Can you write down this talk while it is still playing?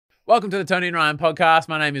Welcome to the Tony and Ryan podcast.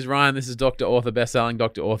 My name is Ryan. This is Dr. Author, best-selling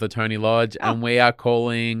Dr. Author Tony Lodge, and we are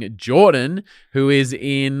calling Jordan, who is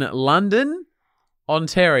in London,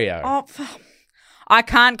 Ontario. I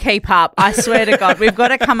can't keep up. I swear to God. We've got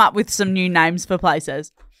to come up with some new names for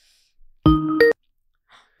places.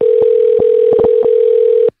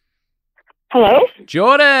 Hello?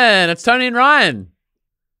 Jordan, it's Tony and Ryan.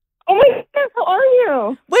 Oh my goodness, how are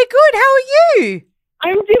you? We're good. How are you?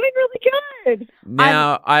 I'm doing really good.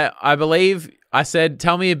 Now, I believe I said,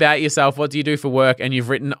 tell me about yourself. What do you do for work? And you've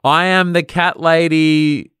written, I am the cat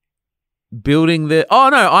lady building the... Oh,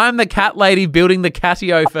 no, I am the cat lady building the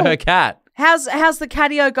catio for her cat. How's the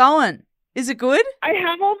catio going? Is it good? I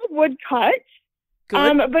have all the wood cut,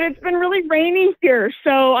 Good. but it's been really rainy here,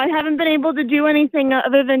 so I haven't been able to do anything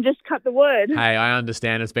other than just cut the wood. Hey, I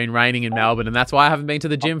understand. It's been raining in Melbourne, and that's why I haven't been to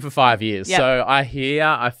the gym for 5 years. Yep. So I hear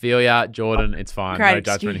ya, I feel ya. Jordan, it's fine. Great No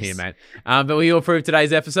judgment excuse. here, mate. But will you approve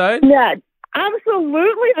today's episode? Yeah,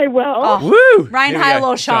 absolutely I will. Oh. Woo! Rain, Here we hail, go.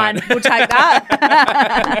 or shine. We'll take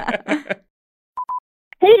that.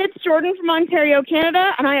 Hey, it's Jordan from Ontario,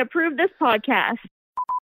 Canada, and I approve this podcast.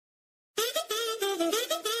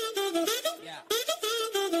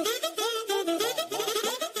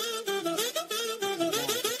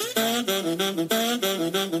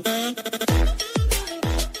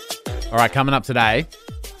 All right, coming up today,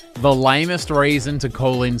 the lamest reason to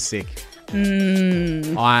call in sick.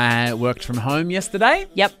 I worked from home yesterday.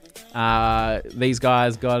 Yep. These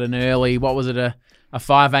guys got an early, what was it, a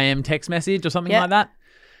 5 a.m. text message or something Yep. like that.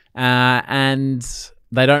 And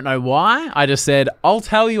they don't know why. I just said, I'll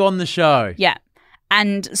tell you on the show. Yeah.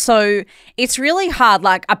 And so it's really hard,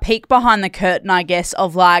 like a peek behind the curtain, I guess,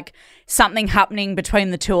 of like something happening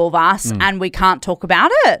between the two of us and we can't talk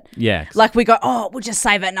about it. Yeah. Like we go, oh, we'll just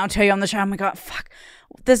save it and I'll tell you on the show. And we go, fuck,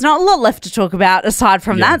 there's not a lot left to talk about aside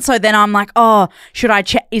from Yeah. that. So then I'm like, oh, should I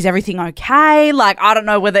check? Is everything okay? Like, I don't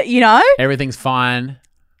know whether, Everything's fine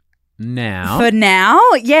now. for now.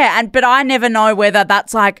 Yeah. But I never know whether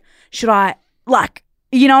that's like, should I, like,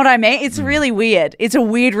 you know what I mean? It's really weird. It's a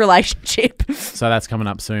weird relationship. So that's coming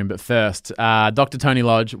up soon. But first, Dr. Tony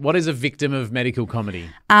Lodge, what is a victim of medical comedy?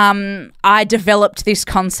 I developed this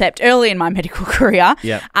concept early in my medical career.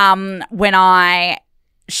 Yep. When I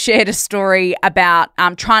shared a story about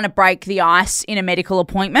trying to break the ice in a medical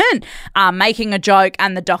appointment, making a joke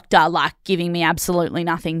and the doctor like giving me absolutely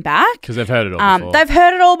nothing back. Because they've heard it all before. They've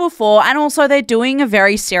heard it all before, and also they're doing a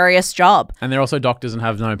very serious job. And they're also doctors and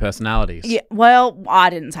have no personalities. Yeah, well, I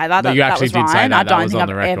didn't say that. No, you actually was did say Ryan. that. I That don't was think on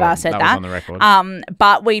the I've record. ever said That that. was on the record.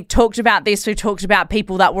 But we've talked about this. We've talked about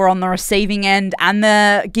people that were on the receiving end and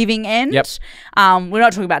the giving end. Yep. We're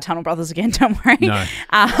not talking about Tunnel Brothers again. Don't worry.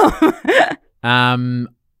 No.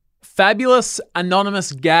 Fabulous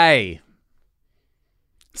anonymous gay.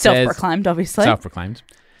 Self-proclaimed, obviously. Self-proclaimed.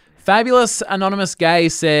 Fabulous anonymous gay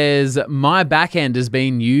says, my back end has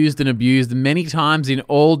been used and abused many times in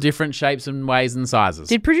all different shapes and ways and sizes.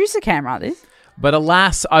 Did producer Cam write this? But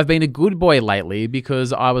alas, I've been a good boy lately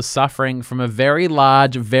because I was suffering from a very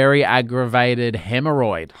large, very aggravated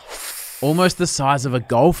hemorrhoid. Almost the size of a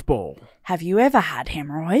golf ball. Have you ever had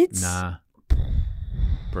hemorrhoids? Nah.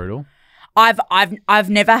 Brutal. I've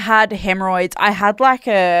never had hemorrhoids. I had like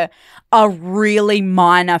a really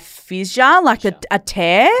minor fissure, like a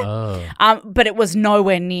tear. Oh. But it was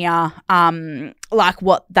nowhere near like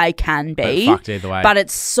what they can be. But fucked either way. But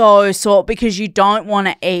it's so sore because you don't want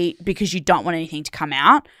to eat because you don't want anything to come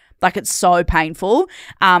out. Like it's so painful.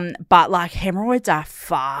 But like hemorrhoids are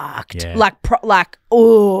fucked. Yeah. Like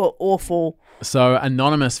awful. So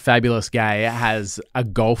anonymous fabulous gay has a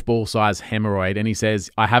golf ball size hemorrhoid, and he says,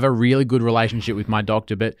 I have a really good relationship with my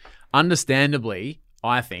doctor, but understandably,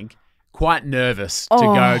 I think, quite nervous to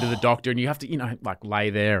go to the doctor, and you have to, like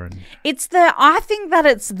lay there and... I think that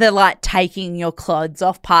it's the like taking your clothes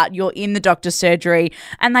off part. You're in the doctor's surgery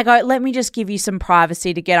and they go, let me just give you some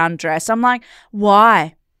privacy to get undressed. I'm like,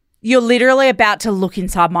 why? You're literally about to look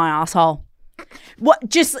inside my asshole. What?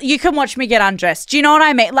 Just you can watch me get undressed. Do you know what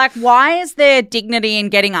I mean? Like, why is there dignity in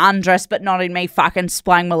getting undressed but not in me fucking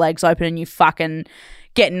splaying my legs open and you fucking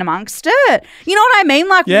getting amongst it? You know what I mean?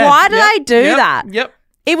 Like, why do they do that? Yep.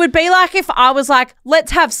 It would be like if I was like,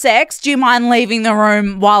 let's have sex. Do you mind leaving the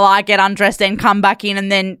room while I get undressed and come back in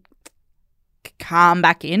and then calm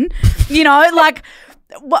back in? Like,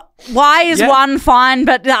 why is one fine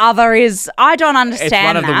but the other is, I don't understand It's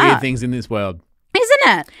one of the that. weird things in this world.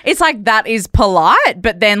 Isn't it? It's like that is polite,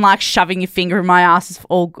 but then like shoving your finger in my ass is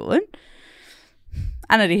all good.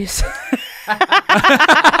 And it is.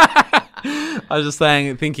 I was just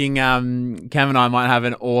thinking Cam and I might have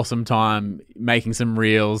an awesome time making some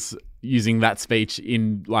reels using that speech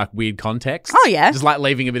in like weird context. Oh, yeah. Just like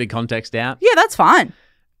leaving a bit of context out. Yeah, that's fine.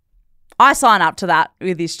 I sign up to that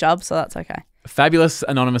with this job, so that's okay. Fabulous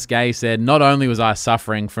Anonymous Gay said, not only was I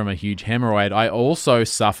suffering from a huge hemorrhoid, I also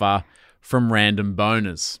suffer from random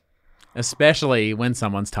boners, especially when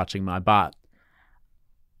someone's touching my butt.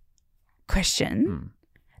 Question.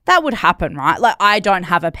 That would happen, right? Like, I don't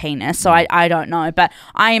have a penis, so I don't know. But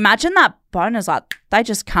I imagine that boners, like, they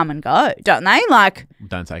just come and go, don't they? Like,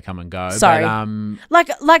 Don't say come and go. Sorry. But,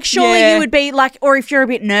 like surely Yeah. you would be like, or if you're a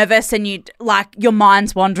bit nervous and you like your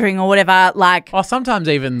mind's wandering or whatever, like. or sometimes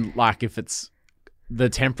even like if it's the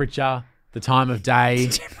temperature, the time of day.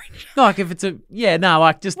 Like if it's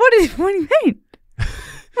like just. What do you mean? What do you mean?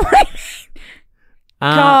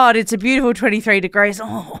 God, it's a beautiful 23 degrees.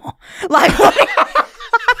 Oh, like,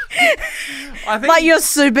 I think like you're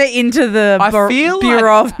super into the I feel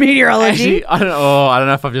Bureau like- of Meteorology. Actually, I don't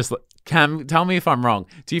know if I've just. Cam, tell me if I'm wrong.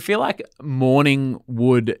 Do you feel like morning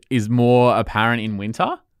wood is more apparent in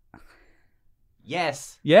winter?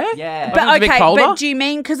 Yes. Yeah. Yeah. Like But it's a bit okay, colder? but do you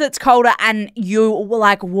mean because it's colder and you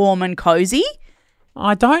like warm and cozy?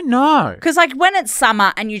 I don't know. Because like when it's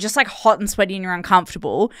summer and you're just like hot and sweaty and you're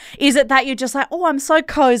uncomfortable, is it that you're just like, oh, I'm so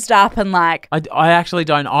cozied up and like. I actually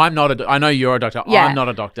don't. I'm not a. I know you're a doctor. Yeah. I'm not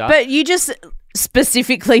a doctor. But you just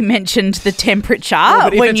specifically mentioned the temperature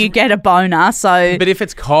but if when it's- you get a boner. So But if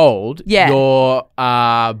it's cold, Yeah. your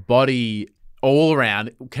body all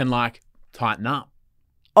around can like tighten up.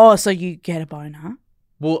 so you get a boner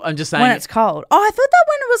Well, I'm just saying. when it's cold. Oh, I thought that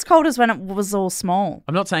when it was cold is when it was all small.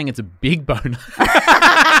 I'm not saying it's a big boner.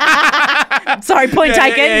 Sorry, point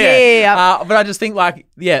taken. Yeah. But I just think like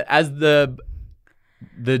as the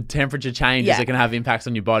temperature changes, Yeah. it can have impacts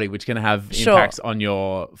on your body, which can have Sure. impacts on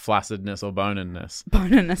your flaccidness or bonerness.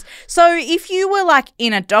 Bonerness. So if you were like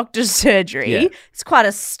in a doctor's surgery, Yeah. it's quite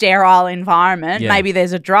a sterile environment. Yeah. Maybe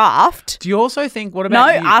there's a draft. Do you also think? What No,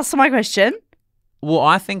 about? you? answer my question. Well,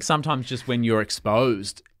 I think sometimes just when you're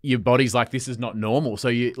exposed, your body's like, this is not normal. So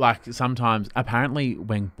you like sometimes apparently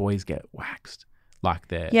when boys get waxed, like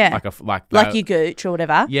they're Yeah. Like you gooch or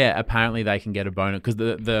whatever. Yeah, apparently they can get a boner because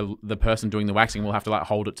the person doing the waxing will have to like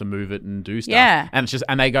hold it to move it and do stuff. Yeah. And it's just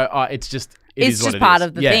and they go, oh, it It's is what just it part is.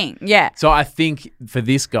 of the Yeah. thing. Yeah. So I think for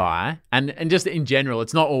this guy, and just in general,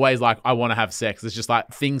 it's not always like I want to have sex. It's just like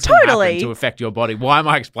things can Totally. happen to affect your body. Why am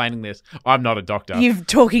I explaining this? I'm not a doctor. You're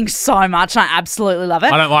talking so much and I absolutely love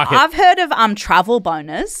it. I don't like it. I've heard of travel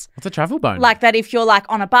boners. What's a travel boner? Like that if you're like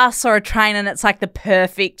on a bus or a train and it's like the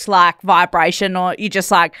perfect like vibration or you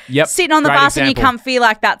just like Yep, sitting on the great bus and you example. can't feel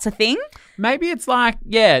like that's a thing. Maybe it's like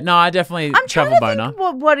I definitely I'm travel trying to boner.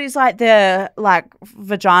 think what is like the like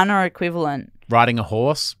vagina equivalent. Riding a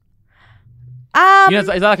horse. Um, Is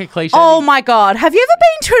that like a cliche? oh my God. Have you ever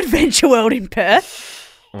been to Adventure World in Perth?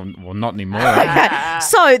 Well, not anymore. Okay.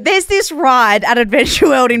 So there's this ride at Adventure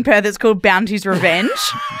World in Perth that's called Bounty's Revenge.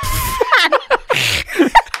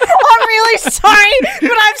 I'm really sorry,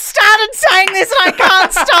 but I've started saying this and I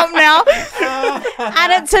can't stop now.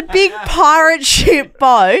 And it's a big pirate ship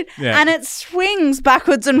boat Yeah. and it swings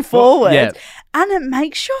backwards and forwards. yeah. And it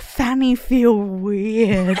makes your fanny feel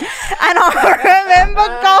weird. And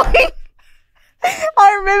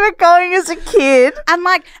I remember going as a kid, and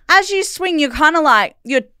like as you swing, you're kind of like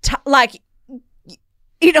like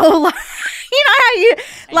you know, like you know how you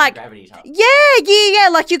like Gravity top. yeah,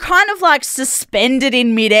 like you're kind of like suspended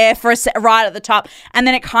in midair for right at the top, and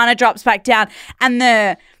then it kind of drops back down, and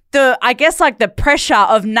the I guess like the pressure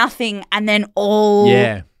of nothing, and then all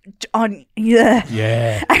Yeah. on yeah.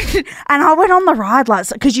 Yeah. And I went on the ride like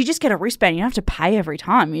because you just get a wristband. You don't have to pay every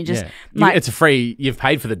time. You just Yeah. like It's a free. You've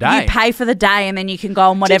paid for the day. you pay for the day and then you can go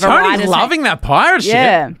on whatever ride. Tony's is loving that pirate ship.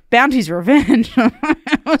 Yeah, Bounty's Revenge.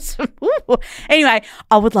 Ooh. Anyway,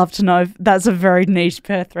 I would love to know. If that's a very niche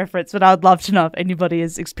Perth reference, but I would love to know if anybody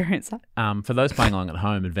has experienced that. For those playing along at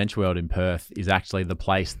home, Adventure World in Perth is actually the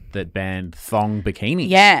place that banned thong bikinis.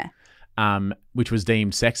 Yeah. Which was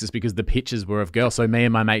deemed sexist because the pictures were of girls. So me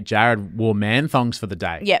and my mate Jared wore man thongs for the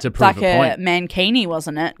day Yeah, to it's prove like a a point. mankini,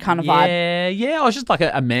 wasn't it? Kind of vibe. Yeah. I was just like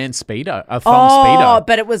a man speedo, a thong speedo. Oh,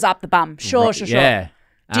 but it was up the bum. Sure. Yeah.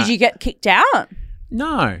 Did you get kicked out?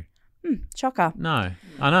 No. Shocker. No.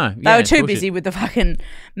 I know. They were too busy with the fucking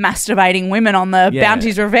masturbating women on the Yeah.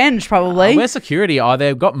 Bounty's Revenge, probably. Where's security? Oh,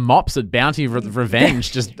 they've got mops at Bounty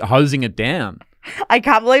Revenge just hosing it down. I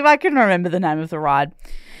can't believe I can remember the name of the ride.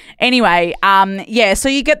 Anyway, so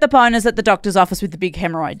you get the boners at the doctor's office with the big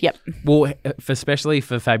hemorrhoid. Yep. Well, especially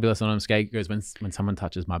for Fabulous Anonymous Gay goes when someone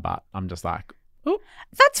touches my butt, I'm just like, oh,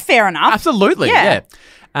 That's fair enough. absolutely, Yeah.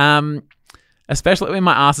 yeah. Especially when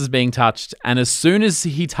my ass is being touched, and as soon as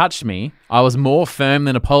he touched me, I was more firm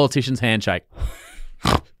than a politician's handshake.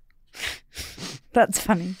 That's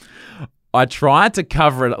funny. I tried to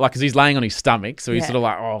cover it, like, because he's laying on his stomach, so he's Yeah. sort of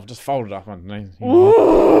like, oh, just fold it up underneath.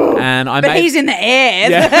 And I But made... he's in the air.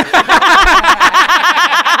 Yeah.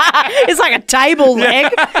 It's like a table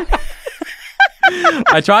leg.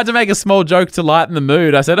 I tried to make a small joke to lighten the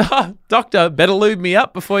mood. I said, oh, doctor, better lube me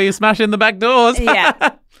up before you smash in the back doors.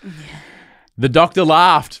 Yeah. The doctor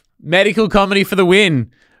laughed. Medical comedy for the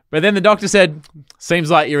win. But then the doctor said, seems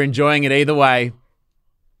like you're enjoying it either way.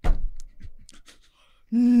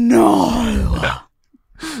 No.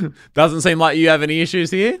 Doesn't seem like you have any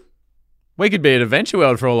issues here. We could be at Adventure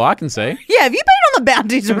World for all I can see. Yeah, have you been on the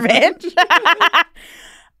Bounty's Revenge?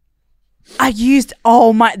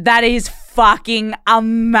 that is fucking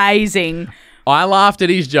amazing. I laughed at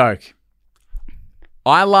his joke.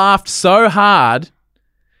 I laughed so hard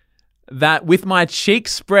that with my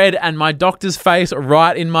cheeks spread and my doctor's face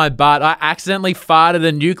right in my butt, I accidentally farted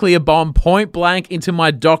a nuclear bomb point blank into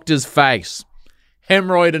my doctor's face.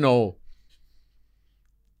 Hemorrhoid and all.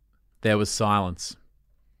 There was silence.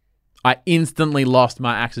 I instantly lost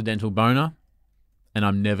my accidental boner, and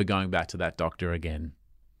I'm never going back to that doctor again.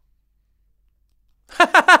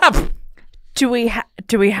 Do we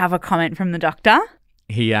have a comment from the doctor?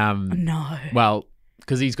 He No. well,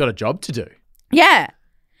 because he's got a job to do. Yeah.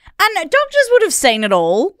 And doctors would have seen it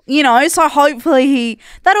all, so hopefully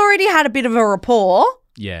they'd already had a bit of a rapport.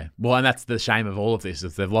 Yeah. Well, and that's the shame of all of this,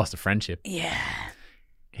 is they've lost a friendship. Yeah.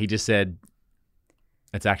 He just said,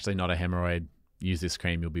 it's actually not a hemorrhoid. Use this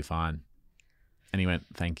cream, you'll be fine. And he went,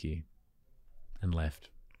 thank you, and left,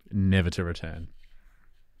 never to return.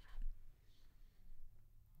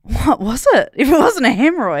 What was it? If it wasn't a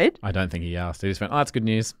hemorrhoid, I don't think he asked. He just went, oh, that's good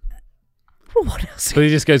news. what else? So he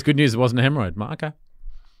just goes, good news, it wasn't a hemorrhoid. I'm like, okay.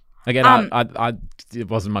 Again, it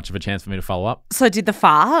wasn't much of a chance for me to follow up. So did the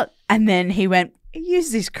fart, and then he went,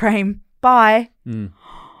 use this cream. Bye.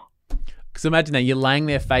 Because imagine that, you're laying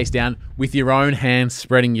there face down with your own hands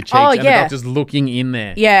spreading your cheeks, Oh, and the yeah. doctor's looking in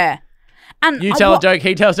there. Yeah. And You tell a joke,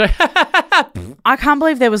 he tells a joke. I can't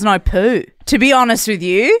believe there was no poo, to be honest with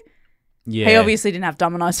you. Yeah. He obviously didn't have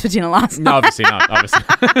Domino's for dinner last night. No, obviously not. Obviously.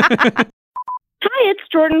 Hi, it's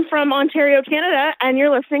Jordan from Ontario, Canada, and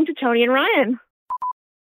you're listening to Tony and Ryan.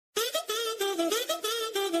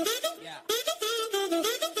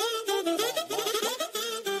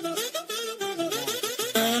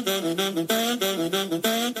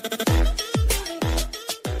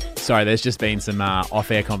 Sorry, there's just been some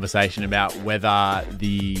off-air conversation about whether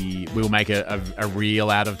we'll make a reel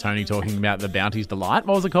out of Tony talking about the Bounty's Delight.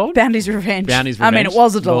 What was it called? Bounty's Revenge. Bounty's I mean, Revenge. it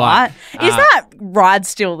was a delight. Delight. Is that ride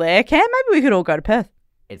still there, Cam? Maybe we could all go to Perth.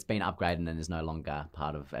 It's been upgraded and is no longer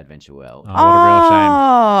part of Adventure World. Oh, what a real shame.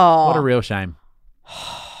 Oh. What a real shame.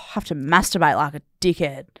 Have to masturbate like a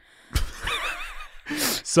dickhead.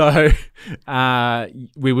 So,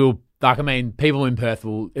 we will. Like, I mean, people in Perth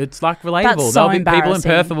will. It's like relatable. That's so There'll be people in embarrassing.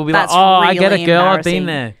 Perth that will be That's like, "Oh, I get really it, girl. I've been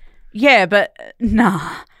embarrassing. there." Yeah, but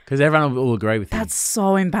nah. Because everyone will agree with you. That's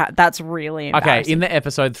so That's really embarrassing. Okay, in the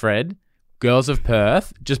episode thread, girls of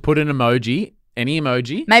Perth, just put an emoji, any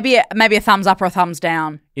emoji, maybe a thumbs up or a thumbs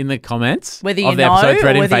down. in the comments Whether of you the know episode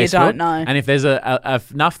thread or in whether you Facebook. don't know. And if there's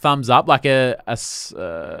enough thumbs up, like not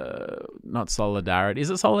solidarity, is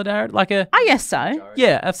it solidarity? Like I guess so.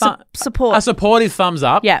 yeah, Support. a supportive thumbs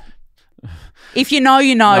up. Yeah. If you know,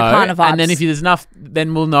 No, kind of vibes. and then if there's enough,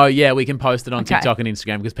 then we'll know. Yeah, we can post it on Okay. TikTok and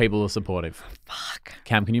Instagram because people are supportive. Fuck.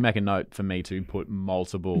 Cam, can you make a note for me to put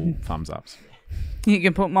multiple thumbs ups? You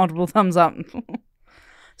can put multiple thumbs up.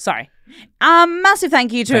 Sorry. Massive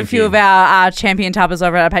thank you to a Thank few you. of our champion tubbers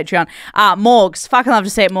over at our Patreon. Morgs. Fucking love to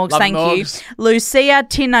see it, Morgs. Love Thank Morgs. you. Lucia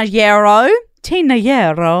Tinayero.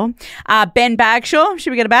 Ben Bagshaw.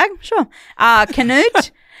 Should we get a bag? Sure.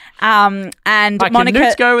 Canute. And Monica.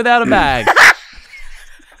 Canutes go without a bag.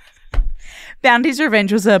 Bounty's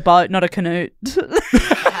Revenge was a boat, not a Canute.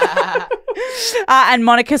 And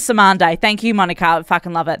Monica Samande. Thank you, Monica.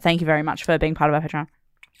 Fucking love it. Thank you very much for being part of our Patreon.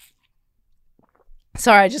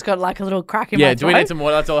 Sorry, I just got like a little crack in my Yeah, throat. do we need some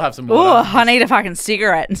water? Let's all have some Oh, water. I need a fucking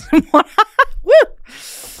cigarette and some water. Woo!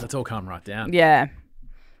 Let's all calm right down. Yeah.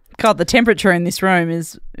 God, the temperature in this room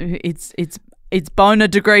is it's boner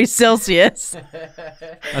degrees Celsius.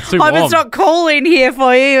 That's too Hope warm. it's not cool in here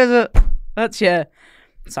for you. That's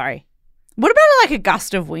sorry. What about like a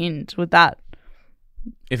gust of wind with that?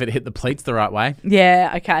 If it hit the pleats the right way.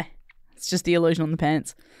 Yeah, okay. It's just the illusion on the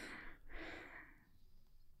pants.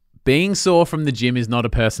 Being sore from the gym is not a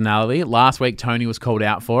personality. Last week, Tony was called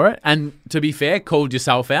out for it. And to be fair, called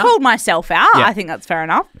yourself out. Called myself out. Yeah. I think that's fair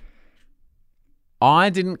enough. I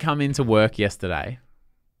didn't come into work yesterday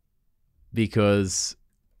because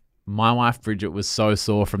my wife, Bridget, was so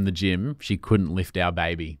sore from the gym, she couldn't lift our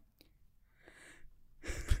baby.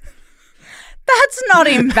 That's not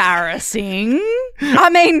embarrassing. I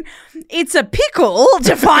mean, it's a pickle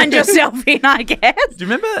to find yourself in, I guess. Do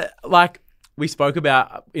you remember, like, we spoke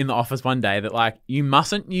about in the office one day that, like, you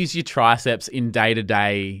mustn't use your triceps in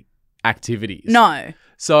day-to-day activities. No.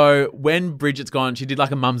 So when Bridget's gone, she did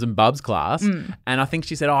like a mums and bubs class, and I think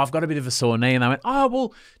she said, "Oh, I've got a bit of a sore knee," and I went, "Oh,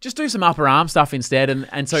 well, just do some upper arm stuff instead."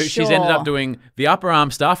 And so she's ended up doing the upper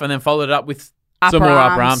arm stuff, and then followed it up with some more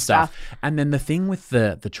upper arm stuff. And then the thing with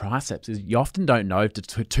the triceps is you often don't know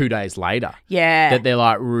to 2 days later. Yeah. That they're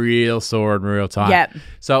like real sore and real tight. Yep.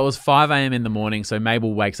 So it was 5 a.m. in the morning. So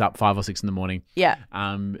Mabel wakes up 5 or 6 in the morning. Yeah.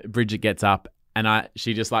 Bridget gets up, and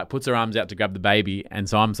she just like puts her arms out to grab the baby, and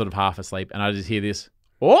so I'm sort of half asleep, and I just hear this,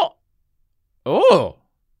 oh.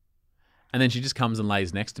 And then she just comes and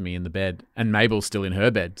lays next to me in the bed, and Mabel's still in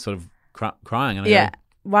her bed, sort of crying. And I go,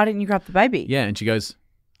 why didn't you grab the baby? yeah. And she goes,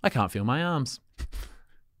 I can't feel my arms.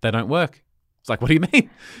 They don't work. It's like, what do you mean?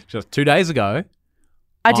 She goes, 2 days ago,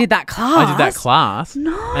 I did that class. I did that class.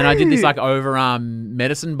 No. And I did this like overarm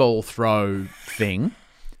medicine ball throw thing,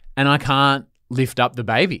 and I can't lift up the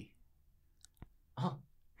baby.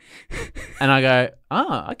 And I go,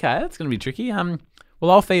 okay, that's going to be tricky. Well,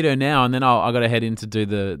 I'll feed her now, and then I got to head in to do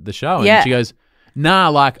the show. And Yeah. she goes, nah,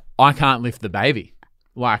 like, I can't lift the baby.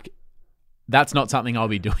 Like, that's not something I'll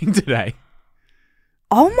be doing today.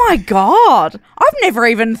 Oh my God. I've never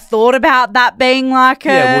even thought about that being like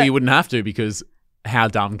Yeah, well, you wouldn't have to, because how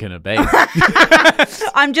dumb can it be?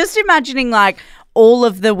 I'm just imagining like all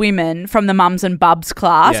of the women from the mums and bubs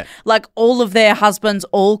class, Yeah. like all of their husbands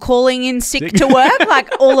all calling in sick to work, like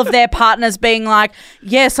all of their partners being like,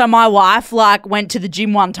 yeah, so my wife like went to the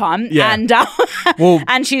gym one time and Well-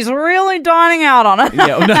 and she's really dining out on it.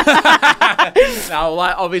 Yeah, no,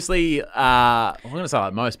 like obviously, I'm going to say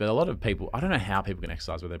like most, but a lot of people, I don't know how people can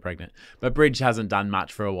exercise when they're pregnant, but Bridge hasn't done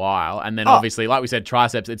much for a while. And then obviously, like we said,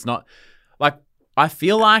 triceps, it's not like, I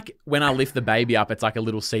feel like when I lift the baby up, it's like a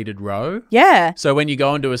little seated row. Yeah. So when you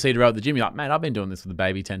go and do a seated row at the gym, you're like, mate, I've been doing this with the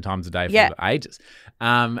baby 10 times a day for ages.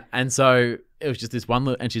 And so it was just this one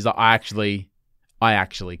little, and she's like, I actually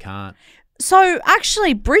can't. So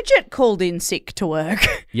actually, Bridget called in sick to work.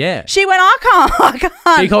 Yeah. She went, I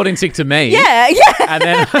can't. She called in sick to me. Yeah. And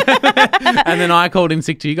then and then I called in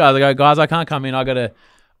sick to you guys. I go, guys, I can't come in. I gotta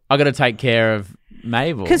take care of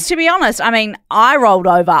Mabel. Because to be honest, I mean, I rolled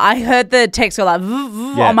over. I heard the text go like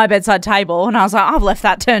on my bedside table, and I was like, I've left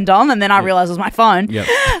that turned on, and then I realised it was my phone. Yep.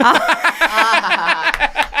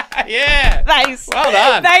 Yeah. Thanks. Well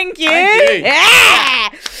done. Thank you. Thank you. Yeah.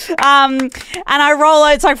 And I roll.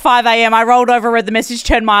 It's like 5 a.m. I rolled over, read the message,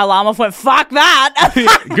 turned my alarm off, went fuck that.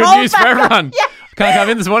 Good news for everyone. Yeah. Can't come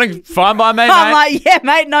in this morning. Fine by me, mate. I'm like, yeah,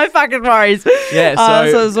 mate, no fucking worries. Yeah.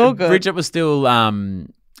 So it's all good. Bridget was still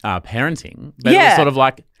parenting, but it Yeah. was sort of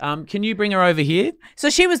like, can you bring her over here? So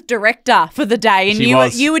she was director for the day, and She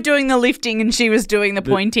was. you were doing the lifting, and she was doing the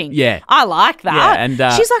pointing. yeah. I like that. Yeah, and,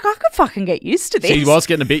 she's like, I could fucking get used to this. She was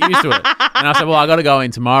getting a bit used to it. And I said, well, I got to go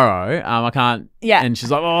in tomorrow. I can't. Yeah. And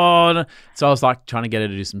she's like, oh. No. So I was like trying to get her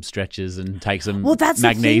to do some stretches and take some Well, that's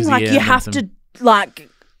magnesium. the thing. Like, you and have some- to like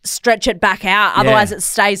stretch it back out, otherwise it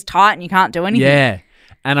stays tight and you can't do anything. Yeah.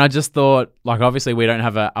 And I just thought, like, obviously we don't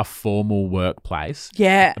have a formal workplace.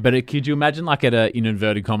 Yeah. But could you imagine, like, at a, in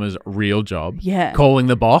inverted commas, real job? Yeah. Calling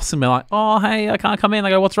the boss and be like, oh, hey, I can't come in. They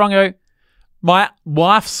go, what's wrong? I go, my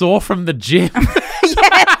wife saw from the gym.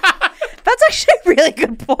 That's actually a really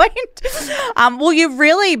good point. Well, you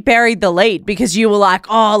really buried the lead because you were like,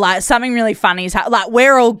 oh, like something really funny is like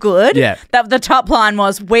we're all good. Yeah. The top line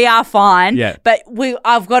was we are fine. Yeah. But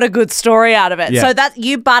I've got a good story out of it. Yeah. So that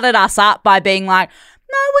you butted us up by being like,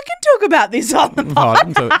 no, we can talk about this on the Oh, pod. I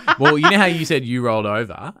didn't talk- well, you know how you said you rolled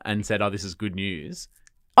over and said, oh, this is good news?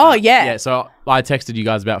 Oh, yeah. Yeah, so I texted you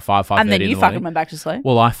guys about 5:30 And then in you the fucking morning. went back to sleep.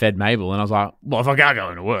 Well, I fed Mabel, and I was like, well, if I can't go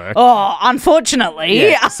into work. Oh, unfortunately.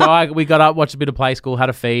 Yeah. So we got up, watched a bit of Play School, had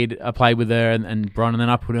a feed, I played with her and Bron, and then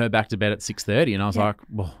I put her back to bed at 6:30, and I was like,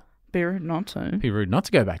 well, Be rude not to. it'd be rude not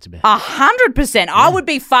to go back to bed. 100%. I would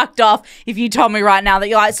be fucked off if you told me right now that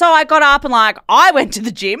you're like, so I got up and like, I went to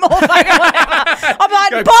the gym or fucking whatever. I'm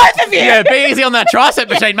like, both of you. Yeah, be easy on that tricep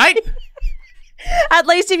machine, mate. At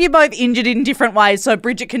least if you're both injured in different ways, so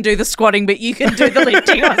Bridget can do the squatting, but you can do the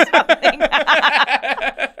lifting or something.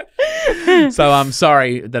 So I'm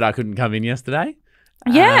sorry that I couldn't come in yesterday.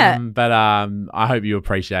 Yeah. But I hope you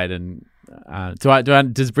appreciate and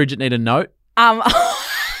does Bridget need a note?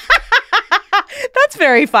 That's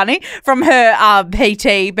very funny. From her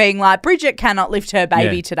PT being like, Bridget cannot lift her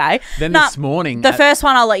baby Yeah. today. Then Nah, this morning the first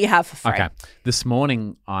one I'll let you have for free. Okay. This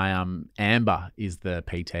morning Amber is the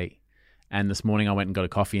PT. And this morning I went and got a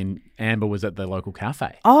coffee and Amber was at the local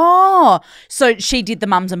cafe. Oh, so she did the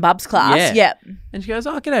mums and bubs class. Yeah. Yep. And she goes,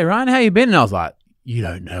 "Oh, g'day, Ryan. How you been?" And I was like, "You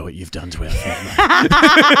don't know what you've done to our family."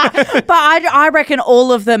 But I reckon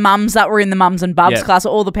all of the mums that were in the mums and bubs Yeah. class,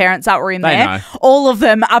 all the parents that were in They there, know. all of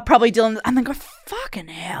them are probably dealing and they go, fucking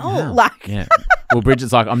hell. Like, Yeah. Well,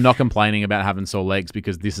 Bridget's like, "I'm not complaining about having sore legs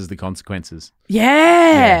because this is the consequences."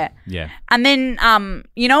 yeah. Yeah. And then,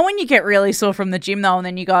 you know, when you get really sore from the gym though, and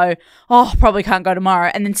then you go, oh, probably can't go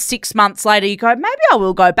tomorrow. And then 6 months later, you go, maybe I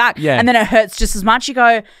will go back. Yeah. And then it hurts just as much. You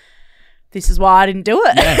go, this is why I didn't do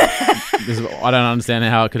it. I don't understand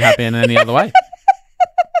how it could happen any other way.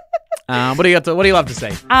 What do you love to see?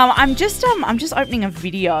 I'm just opening a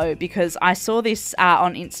video because I saw this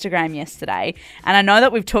on Instagram yesterday, and I know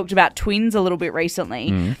that we've talked about twins a little bit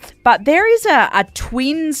recently, but there is a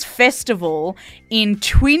twins festival in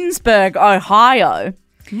Twinsburg, Ohio.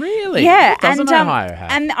 Really? Yeah, What doesn't Ohio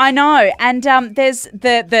have? and I know, and there's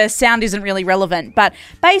the sound isn't really relevant, but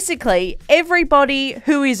basically everybody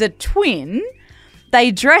who is a twin, they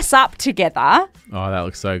dress up together, Oh, that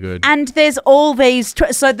looks so good. and there's all these.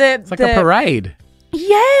 It's It's like a parade.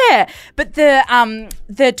 Yeah, but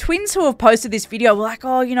the twins who have posted this video were like,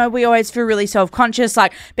 oh, you know, we always feel really self-conscious,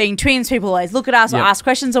 like being twins, people always look at us or Yep. ask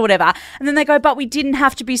questions or whatever. And then they go, but we didn't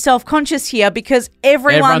have to be self-conscious here because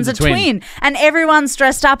everyone's a twin and everyone's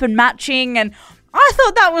dressed up and matching. And I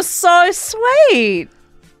thought that was so sweet.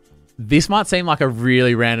 This might seem like a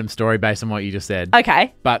really random story based on what you just said,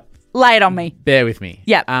 Okay, but lay it on me. bear with me.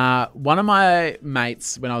 Yep. One of my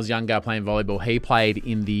mates, when I was younger playing volleyball, he played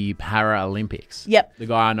in the Paralympics. Yep. The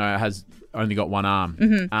guy I know has only got one arm.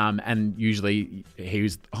 And usually he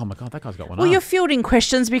was, oh my God, that guy's got one Well, arm. you're fielding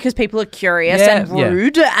questions because people are curious Yeah, and yeah.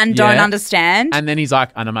 rude and don't Yeah. understand. And then he's like,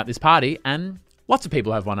 and I'm at this party and lots of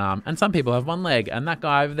people have one arm and some people have one leg and that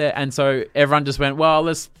guy over there. And so everyone just went, well,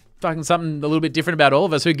 let's fucking something a little bit different about all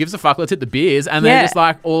of us. Who gives a fuck? Let's hit the beers. And Yeah. they're just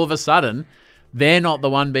like, all of a sudden, they're not the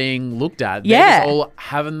one being looked at. They're Yeah. just all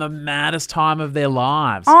having the maddest time of their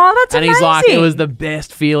lives. Oh, that's And he's like, it amazing. was the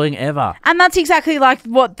best feeling ever. And that's exactly like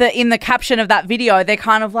what in the caption of that video, they're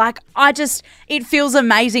kind of like, it feels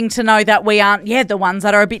amazing to know that we aren't, the ones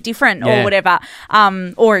that are a bit different Yeah. or whatever,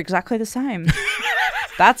 or exactly the same.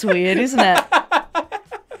 That's weird, isn't it?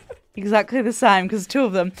 Exactly the same because two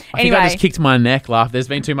of them. I think I just kicked my neck, laugh. There's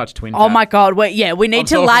been too much twin Oh chat. my God. We need I'm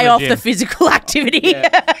to talking lay the off gym. the physical activity. Yeah.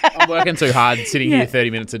 I'm working too hard, sitting here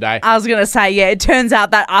 30 minutes a day. I was going to say, it turns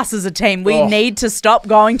out that us as a team, we Oh. need to stop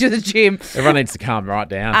going to the gym. Everyone needs to calm right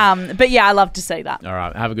down. But yeah, I love to see that. All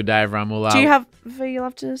right. Have a good day, everyone. We'll, Do you have for you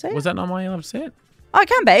love to see it? Was that not my you love to see it? Oh, it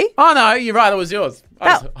can be. Oh, no. You're right. That was yours. I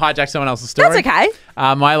That- just hijacked someone else's story. That's okay.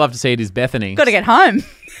 My love to see it is Bethany. Got to get home.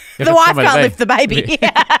 Yeah, The but wife somewhere to can't be. lift the baby.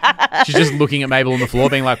 She's just looking at Mabel on the floor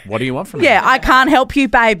being like, what do you want from me? Yeah, I can't help you,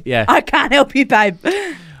 babe. Yeah. I can't help you, babe.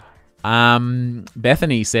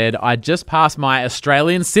 Bethany said, I just passed my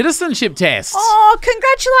Australian citizenship test. Oh,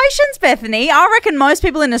 congratulations, Bethany. I reckon most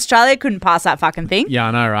people in Australia couldn't pass that fucking thing. Yeah,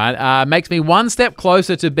 I know, right? Makes me one step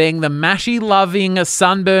closer to being the mashy-loving,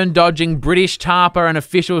 sunburn-dodging British tarper and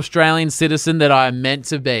official Australian citizen that I am meant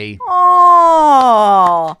to be.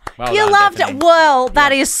 Oh, Well you done, loved Bethany. it. Well,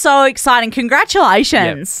 that is so exciting.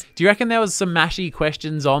 Congratulations. Do you reckon there was some mashy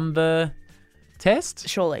questions on the test?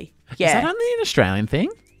 Surely. Is Yeah. that only an Australian thing?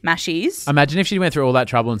 Mashies. Imagine if she went through all that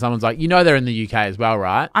trouble and someone's like, they're in the UK as well,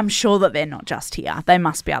 right? I'm sure that they're not just here. They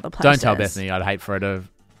must be other places. Don't tell Bethany. I'd hate for her to...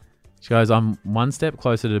 She goes, I'm one step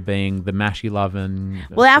closer to being the mashy-loving...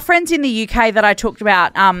 Well, our friends in the UK that I talked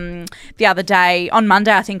about the other day, on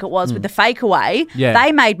Monday I think it was, with the fake away, Yeah.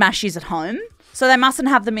 they made mashies at home. So they mustn't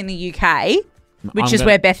have them in the UK, which is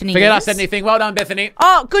where Bethany Forget I is. said anything. Well done, Bethany.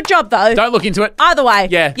 Oh, good job though. Don't look into it. Either way.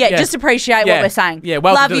 Yeah, Yeah, yeah. just appreciate Yeah. what we're saying. Yeah,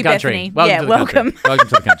 welcome Love to the you, country. Bethany. Welcome yeah, to the welcome. country. Welcome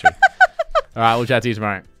to the country. All right, we'll chat to you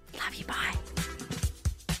tomorrow. Love you. Bye.